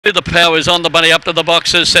The power is on the bunny, up to the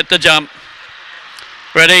boxes, set to jump.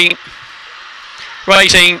 Ready.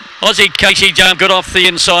 Racing, Aussie Casey jump good off the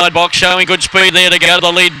inside box, showing good speed there to go to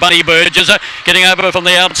the lead. Bunny Burgess getting over from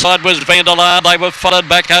the outside was Vanderlaar. They were followed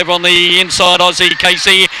back over on the inside. Aussie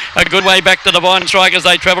Casey a good way back to Divine Strike as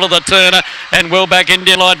they travel to the turn and well back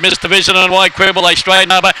Indian Light, Mr. Vision and White Quibble. They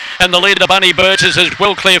straighten over and the leader Bunny Burgess is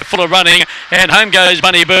well clear, full of running, and home goes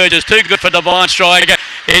Bunny Burgess. Too good for Divine Strike.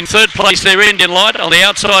 In third place there Indian Light, on the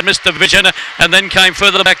outside Mr. Vision, and then came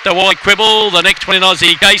further back to White Quibble. The next one in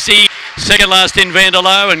Aussie Casey, second last in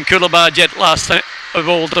Vanderloo, and Coolabah Jet last of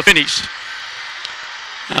all to finish.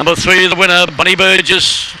 Number 3, the winner, Bunny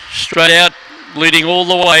Burgess, straight out, leading all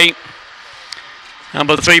the way.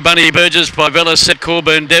 Number 3, Bunny Burgess by Vella Set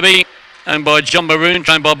Corburn Debbie, and by John Maroon,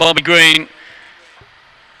 trained by Bobby Green.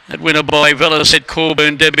 That winner by Vella Set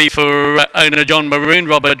Corburn Debbie for owner John Maroon,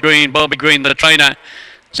 Robert Green, Bobby Green the trainer.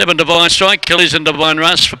 7 Divine Strike, Kelly's and Divine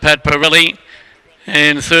Russ for Pat Pirelli.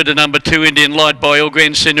 And third to number 2, Indian Light by All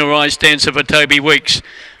Grand Seniorized Dancer for Toby Weeks.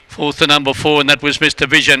 Fourth to number 4, and that was Mr.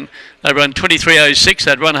 Vision. They run 23.06,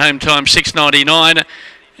 that run home time 6.99,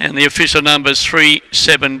 and the official numbers 3,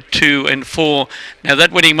 7, 2 and 4. Now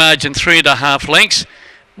that winning margin 3.5 lengths,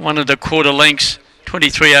 1 1/4 lengths,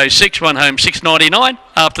 23.06, run home 6.99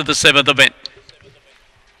 after the 7th event.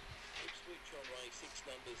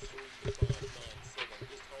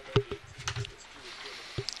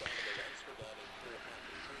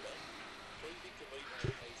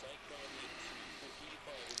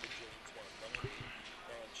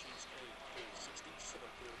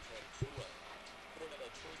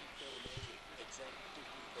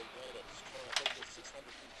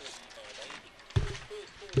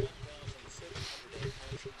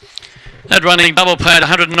 That running double paid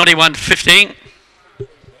 191.15,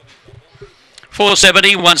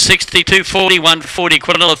 470, 160, 240, 140,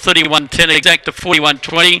 quite another 31.10, exact to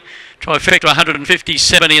 41.20, trifecta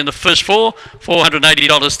 150.70 in the first 4,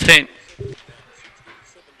 $480.10.